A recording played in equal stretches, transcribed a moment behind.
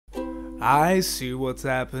I see what's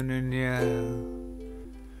happening here.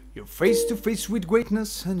 You're face to face with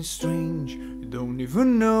greatness and it's strange. You don't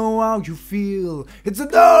even know how you feel. It's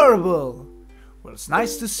adorable. Well, it's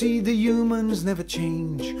nice to see the humans never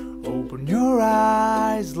change. Open your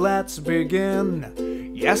eyes, let's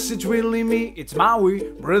begin. Yes, it's really me, it's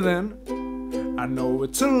Maui, breathe in. I know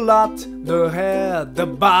it's a lot, the head, the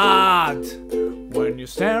bod. When you're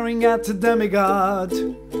staring at the demigod,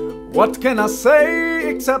 what can I say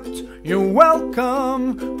except you're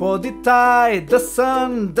welcome for the tide, the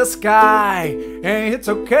sun, the sky. Hey, it's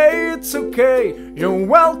okay, you're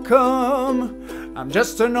welcome. I'm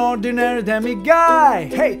just an ordinary demi-guy.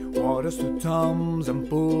 Hey, waters to thumbs and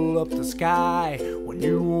pull up the sky. When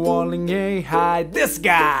you were waddling, hey, hide this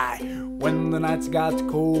guy. When the nights got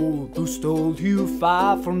cold, who stole you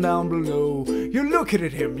far from down below? You looking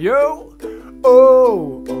at him, yo.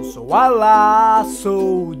 Oh, also I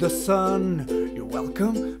lasso the sun. You're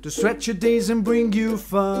welcome to stretch your days and bring you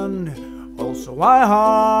fun. Also I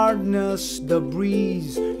harness the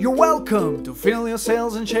breeze. You're welcome to fill your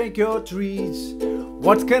sails and shake your trees.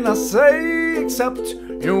 What can I say except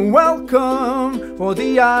you're welcome for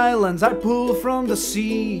the islands I pull from the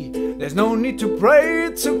sea. There's no need to pray,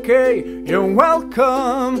 it's okay, you're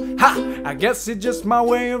welcome. Ha! I guess it's just my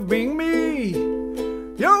way of being me.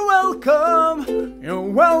 You're welcome, you're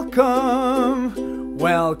welcome.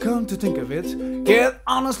 Welcome to think of it. Kid,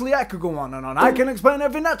 honestly, I could go on and on. I can explain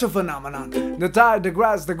every natural phenomenon. The tide, the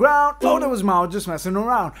grass, the ground. Oh, that was Maui just messing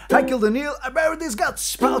around. I killed an eel, I buried his guts.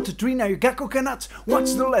 Sprout a tree, now you got coconuts.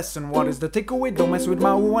 What's the lesson? What is the takeaway? Don't mess with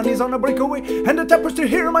Maui when he's on a breakaway. And the tapestry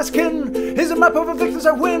here in my skin is a map of the victors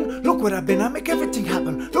I win. Look what I've been, I make everything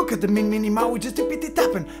happen. Look at the mini Maui just tippity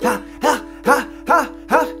tapping. Ha, ha, ha, ha,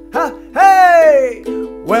 ha, ha, hey!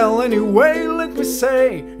 Well, anyway, let me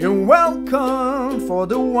say, you're welcome for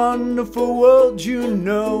the wonderful world you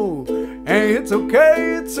know. Hey, it's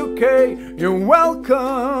okay, you're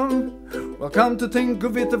welcome. Well, come to think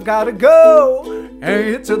of it, I've gotta go.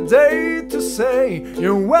 Hey, it's a day to say,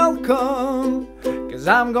 you're welcome. Cause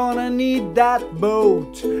I'm gonna need that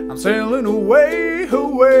boat. I'm sailing away,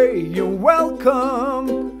 away, you're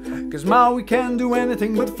welcome. Cause Maui can't do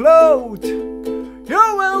anything but float.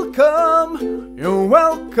 You're welcome, you're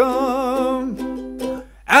welcome,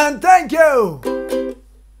 and thank you!